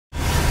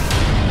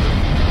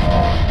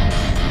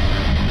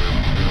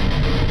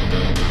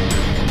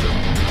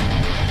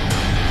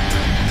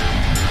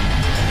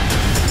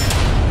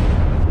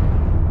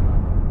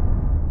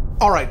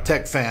Alright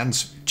tech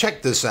fans,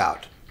 check this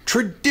out.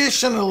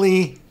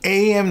 Traditionally,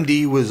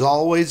 AMD was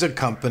always a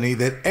company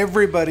that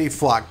everybody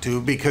flocked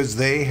to because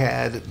they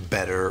had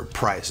better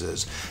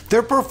prices.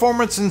 Their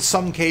performance in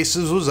some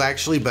cases was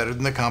actually better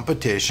than the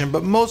competition,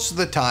 but most of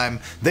the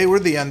time they were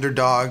the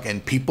underdog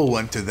and people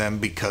went to them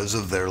because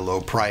of their low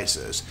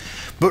prices.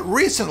 But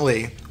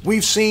recently,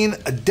 we've seen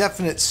a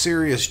definite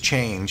serious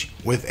change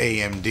with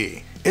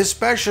AMD.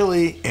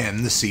 Especially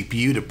in the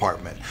CPU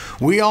department.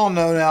 We all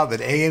know now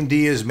that AMD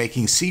is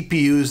making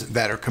CPUs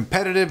that are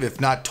competitive,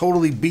 if not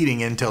totally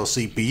beating Intel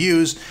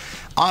CPUs.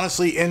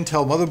 Honestly,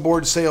 Intel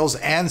motherboard sales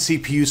and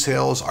CPU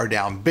sales are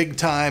down big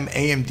time.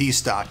 AMD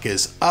stock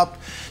is up.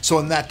 So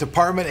in that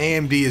department,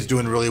 AMD is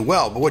doing really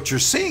well. But what you're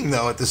seeing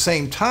though, at the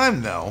same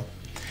time though,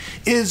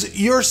 is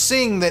you're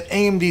seeing that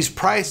AMD's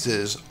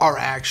prices are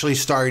actually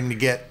starting to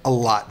get a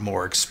lot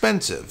more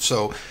expensive.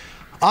 So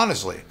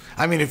honestly,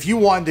 I mean, if you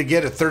wanted to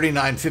get a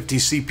 3950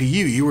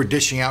 CPU, you were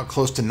dishing out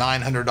close to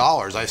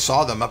 $900. I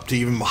saw them up to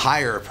even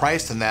higher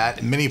price than that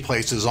in many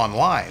places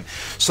online.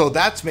 So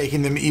that's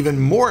making them even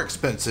more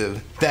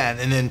expensive than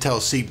an Intel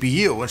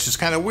CPU, which is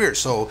kind of weird.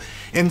 So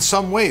in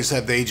some ways,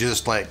 have they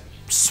just like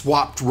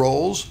swapped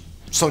roles?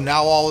 So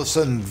now all of a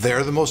sudden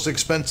they're the most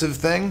expensive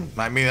thing?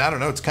 I mean, I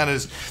don't know. It's kind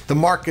of, the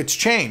market's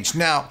changed.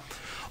 Now,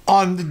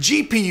 on the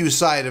GPU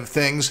side of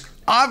things,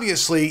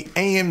 obviously,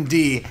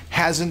 AMD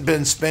hasn't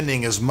been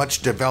spending as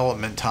much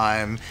development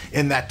time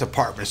in that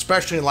department,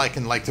 especially in the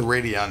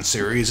Radeon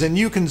series, and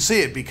you can see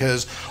it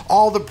because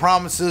all the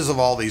promises of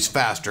all these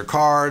faster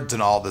cards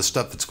and all this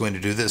stuff that's going to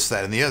do this,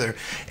 that, and the other,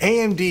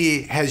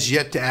 AMD has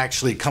yet to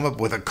actually come up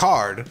with a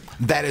card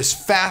that is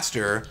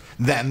faster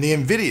than the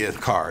NVIDIA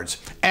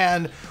cards.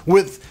 And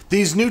with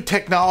these new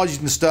technologies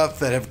and stuff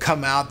that have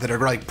come out that are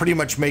like pretty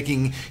much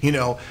making, you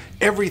know,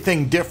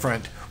 everything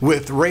different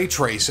with ray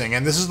tracing,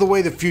 and this is the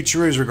way the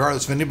future is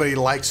regardless if anybody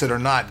likes it or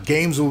not.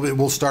 Games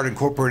will start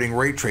incorporating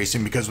ray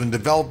tracing because when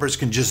developers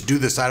can just do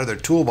this out of their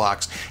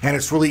toolbox and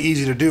it's really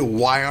easy to do,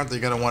 why aren't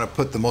they going to want to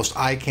put the most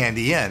eye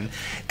candy in?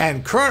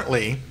 And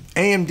currently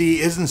AMD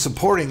isn't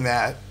supporting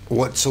that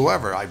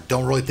whatsoever. I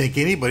don't really think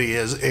anybody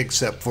is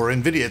except for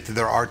NVIDIA through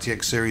their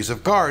RTX series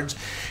of cards.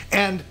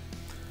 And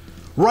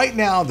right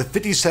now the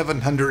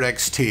 5700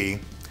 XT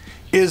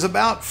is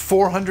about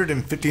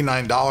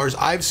 $459.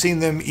 I've seen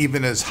them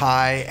even as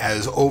high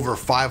as over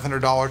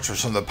 $500 for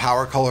some of the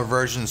power color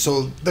versions.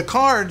 So the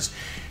cards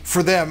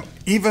for them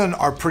even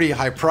are pretty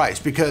high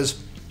priced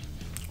because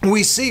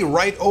we see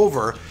right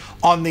over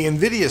on the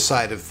NVIDIA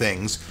side of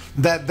things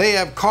that they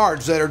have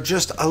cards that are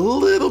just a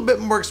little bit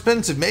more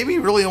expensive, maybe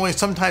really only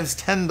sometimes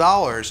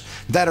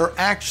 $10, that are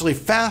actually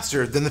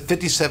faster than the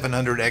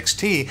 5700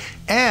 XT,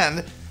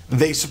 and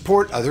they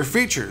support other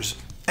features.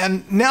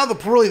 And now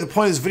really the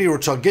point of this video,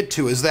 which I'll get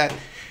to, is that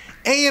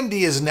AMD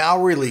is now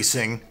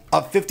releasing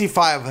a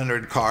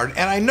 5500 card,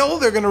 and I know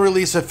they're going to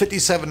release a let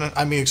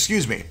me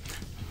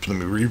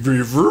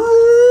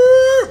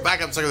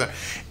back up a second there.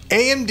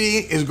 AMD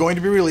is going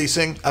to be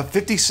releasing a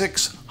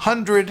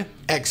 5600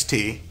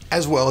 XT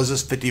as well as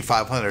this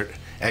 5500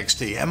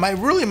 XT.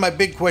 And my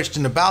big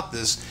question about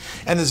this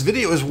and this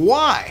video is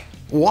why?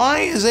 Why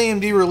is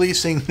AMD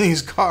releasing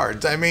these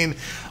cards? I mean,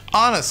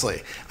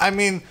 honestly,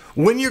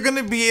 when you're going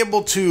to be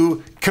able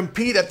to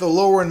compete at the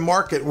lower end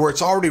market where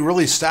it's already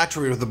really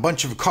saturated with a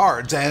bunch of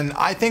cards, and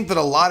I think that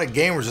a lot of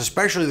gamers,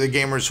 especially the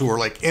gamers who are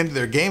like into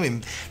their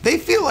gaming, they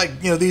feel like,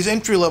 you know, these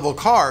entry level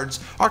cards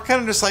are kind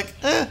of just like,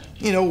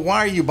 you know, why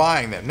are you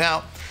buying them?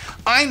 Now,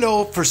 I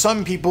know for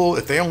some people,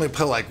 if they only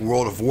play like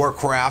World of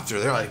Warcraft,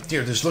 or they're like,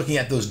 they're just looking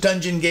at those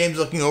dungeon games,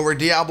 looking over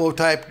Diablo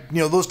type, you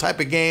know, those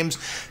type of games,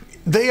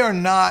 they are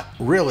not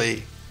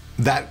really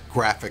that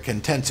graphic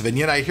intensive. And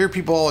yet I hear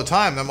people all the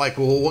time, I'm like,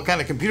 well, what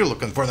kind of computer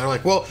looking for? And they're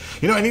like, well,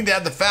 you know, I need to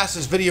have the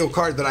fastest video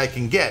card that I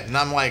can get. And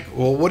I'm like,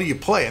 well, what do you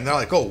play? And they're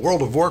like, oh,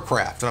 World of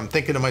Warcraft. And I'm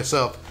thinking to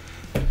myself,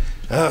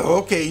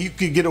 okay, you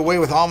could get away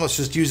with almost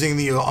just using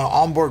the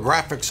onboard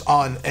graphics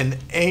on an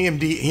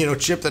AMD, you know,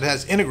 chip that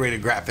has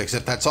integrated graphics,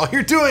 if that's all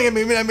you're doing. I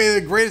mean,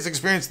 the greatest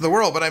experience in the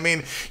world, but I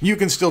mean, you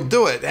can still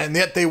do it. And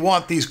yet they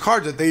want these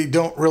cards that they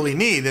don't really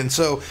need. And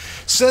so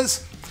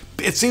since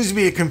it seems to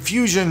be a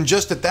confusion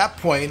just at that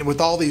point with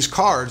all these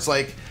cards,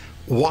 like,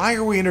 why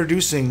are we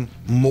introducing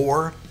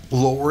more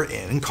lower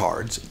end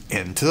cards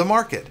into the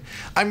market?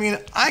 I mean,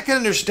 I can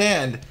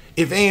understand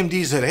if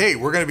AMD said, hey,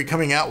 we're going to be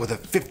coming out with a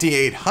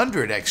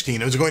 5800 XT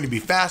and it was going to be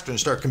faster and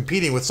start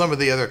competing with some of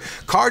the other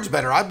cards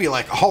better, I'd be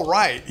like, all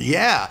right,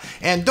 yeah.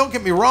 And don't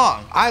get me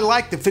wrong, I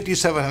like the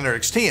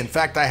 5700 XT. In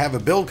fact, I have a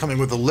build coming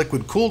with a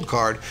liquid cooled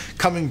card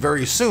coming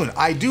very soon.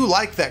 I do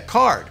like that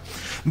card.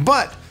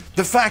 But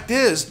the fact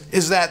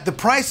is that the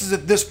prices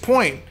at this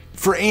point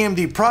for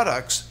AMD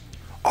products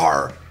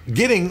are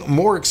getting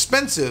more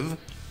expensive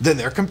than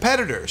their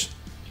competitors.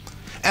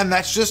 And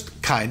that's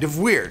just kind of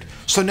weird.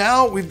 So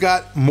now we've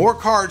got more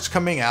cards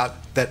coming out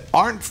that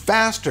aren't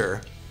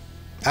faster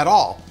at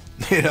all.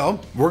 You know,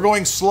 we're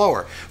going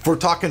slower. If we're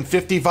talking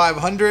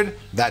 5500,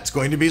 that's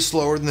going to be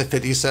slower than the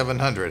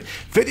 5700.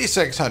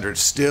 5600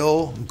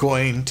 still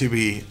going to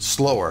be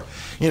slower.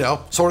 You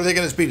know, so what are they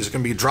going to be? It's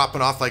going to be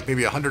dropping off like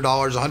maybe $100,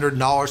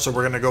 $100. So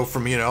we're going to go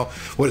from, you know,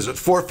 what is it,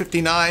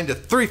 459 to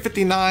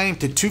 359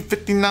 to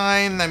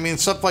 259. I mean,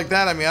 stuff like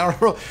that. I mean, I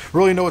don't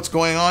really know what's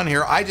going on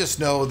here. I just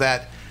know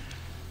that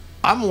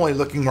I'm only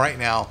looking right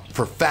now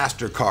for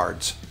faster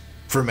cards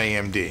from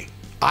AMD.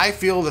 I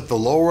feel that the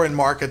lower end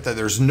market, that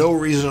there's no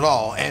reason at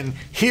all. And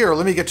here,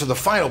 let me get to the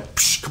final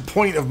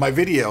point of my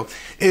video,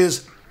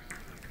 is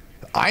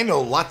I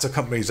know lots of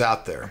companies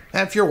out there.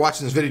 And if you're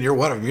watching this video and you're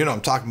one of them, you know what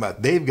I'm talking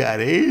about. They've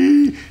got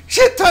a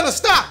shit ton of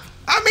stock.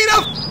 I mean,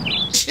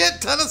 a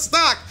shit ton of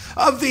stock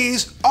of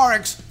these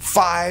RX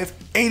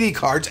 580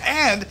 cards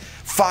and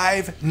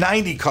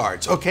 590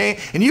 cards, okay?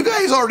 And you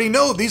guys already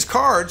know these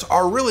cards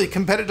are really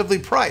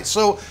competitively priced.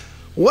 So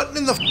what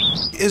in the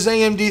is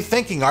AMD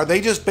thinking? Are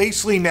they just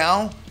basically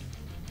now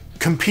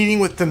competing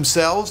with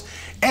themselves?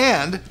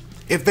 And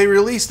if they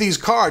release these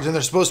cards and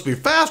they're supposed to be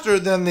faster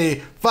than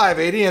the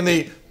 580 and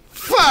the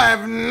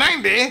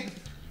 590,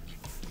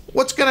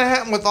 what's going to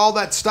happen with all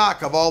that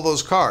stock of all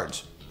those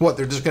cards? What,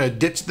 they're just going to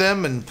ditch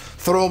them and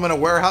throw them in a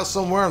warehouse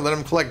somewhere and let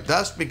them collect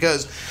dust?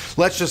 Because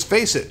let's just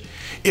face it,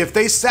 if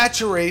they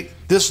saturate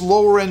this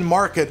lower end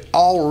market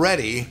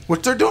already,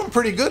 which they're doing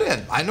pretty good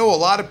in. I know a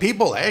lot of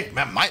people, hey,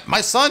 man,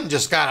 my son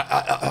just got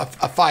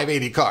a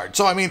 580 card.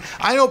 So, I mean,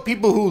 I know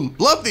people who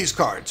love these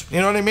cards.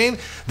 You know what I mean?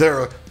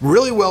 They're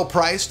really well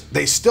priced.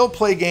 They still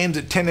play games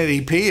at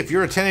 1080p. If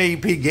you're a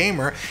 1080p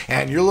gamer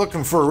and you're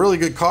looking for a really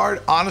good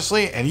card,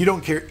 honestly, and you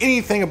don't care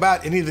anything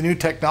about any of the new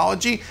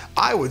technology,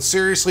 I would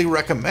seriously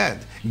recommend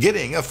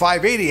getting a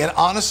 580. And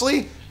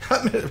honestly,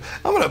 I'm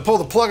going to pull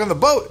the plug on the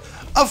boat.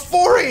 A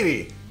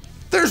 480.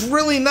 There's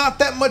really not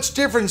that much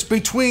difference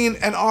between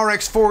an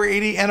RX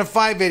 480 and a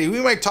 580.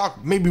 We might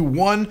talk maybe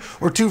 1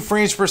 or 2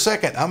 frames per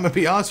second. I'm gonna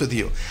be honest with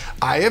you.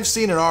 I have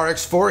seen an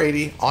RX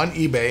 480 on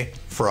eBay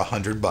for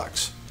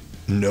 $100.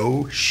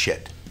 No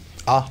shit,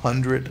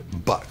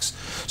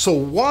 $100. So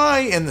why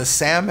in the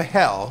Sam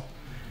hell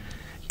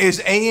is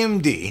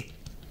AMD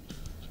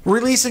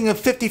releasing a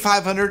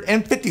 5500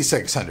 and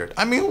 5600?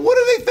 I mean, what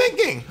are they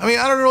thinking? I mean,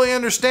 I don't really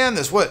understand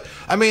this. What,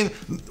 I mean,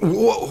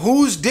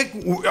 whose dick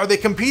are they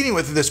competing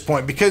with at this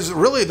point? Because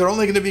really, they're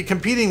only going to be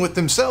competing with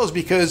themselves,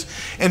 because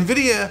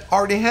NVIDIA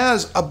already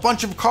has a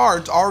bunch of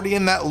cards already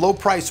in that low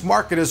price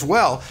market as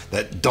well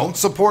that don't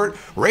support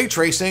ray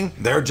tracing.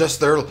 They're just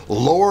their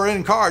lower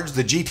end cards,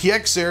 the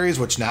GTX series,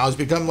 which now has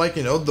become like,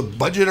 you know, the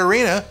budget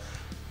arena.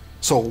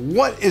 So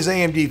what is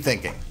AMD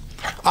thinking?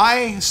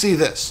 I see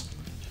this.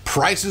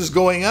 Prices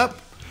going up,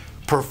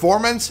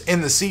 performance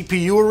in the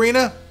CPU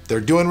arena, they're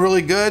doing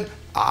really good.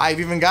 I've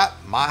even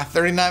got my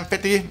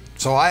 3950,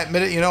 so I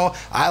admit it, you know,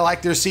 I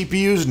like their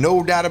CPUs,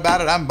 no doubt about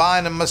it. I'm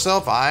buying them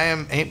myself.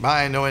 Ain't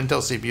buying no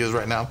Intel CPUs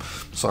right now.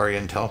 Sorry,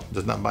 Intel,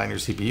 does not buying your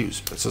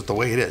CPUs. That's just the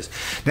way it is.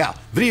 Now,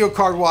 video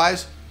card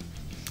wise,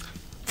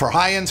 for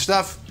high-end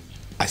stuff,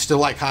 I still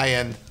like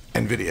high-end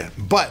NVIDIA.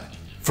 But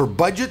for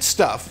budget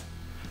stuff,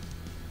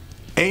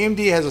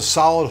 AMD has a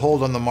solid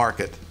hold on the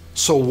market.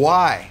 So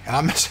why, and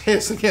I'm going to say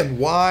this again,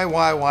 why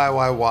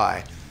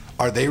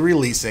are they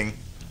releasing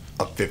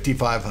a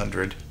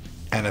 5500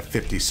 and a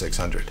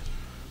 5600?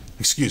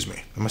 Excuse me,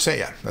 I'm going to say,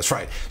 yeah, that's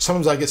right.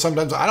 Sometimes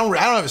I don't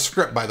have a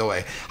script, by the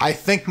way. I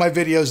think my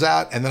videos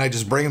out and then I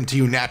just bring them to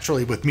you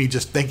naturally with me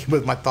just thinking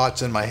with my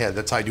thoughts in my head.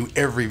 That's how I do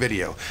every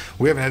video.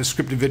 We haven't had a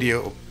scripted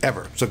video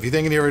ever. So if you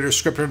think any of it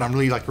is scripted and I'm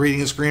really like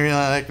reading and screaming,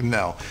 like,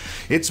 no.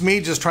 It's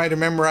me just trying to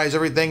memorize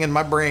everything in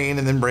my brain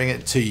and then bring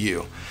it to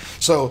you.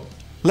 So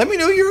let me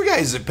know your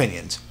guys'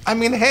 opinions. I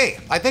mean, hey,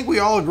 I think we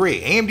all agree.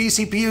 AMD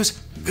CPUs,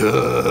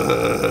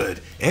 good.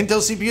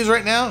 Intel CPUs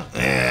right now,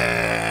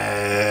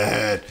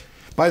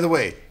 By the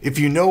way, if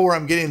you know where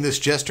I'm getting this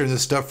gesture and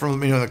this stuff from, let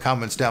me know in the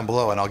comments down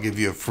below and I'll give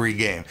you a free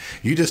game.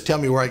 You just tell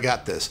me where I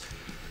got this.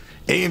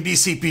 AMD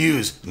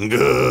CPUs,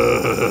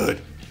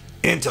 good.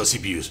 Intel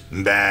CPUs,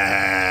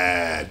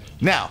 bad.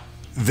 Now,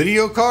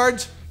 video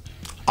cards,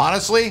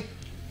 honestly,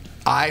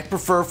 I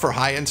prefer for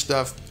high-end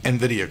stuff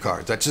NVIDIA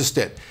cards. That's just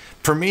it.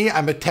 For me,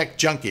 I'm a tech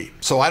junkie,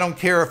 so I don't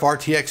care if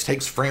RTX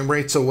takes frame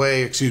rates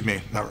away. Excuse me,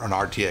 not an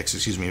RTX,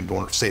 excuse me, I don't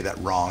want to say that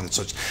wrong.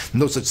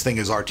 No such thing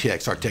as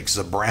RTX. RTX is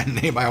a brand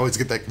name. I always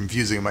get that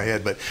confusing in my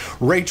head, but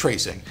ray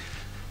tracing.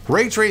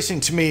 Ray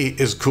tracing to me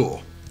is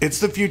cool. It's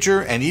the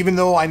future, and even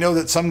though I know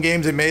that some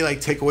games it may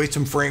like take away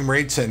some frame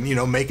rates and, you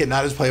know, make it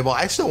not as playable,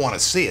 I still want to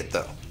see it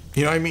though.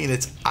 You know what I mean?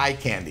 It's eye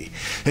candy.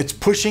 It's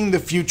pushing the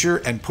future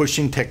and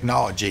pushing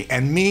technology.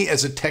 And me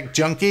as a tech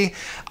junkie,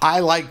 I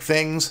like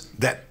things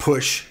that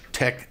push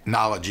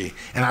technology.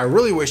 And I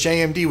really wish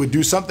AMD would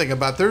do something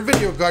about their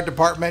video card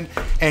department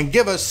and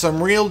give us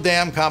some real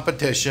damn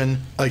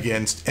competition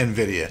against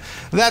NVIDIA.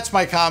 That's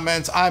my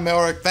comments. I'm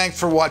Eric. Thanks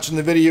for watching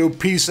the video.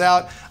 Peace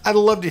out. I'd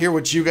love to hear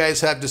what you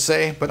guys have to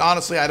say, but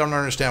honestly, I don't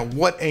understand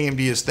what AMD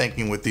is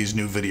thinking with these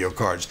new video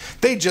cards.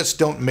 They just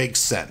don't make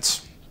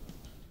sense.